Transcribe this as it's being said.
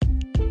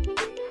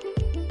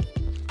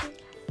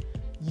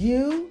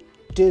You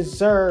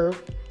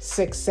deserve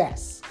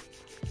success.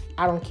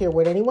 I don't care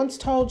what anyone's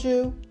told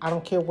you. I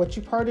don't care what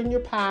you've heard in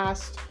your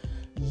past.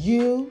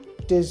 You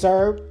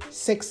deserve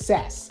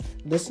success.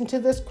 Listen to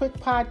this quick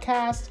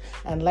podcast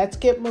and let's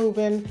get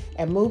moving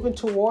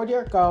toward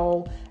your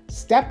goal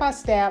step by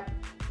step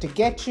to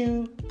get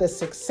you the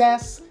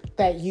success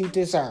that you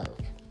deserve.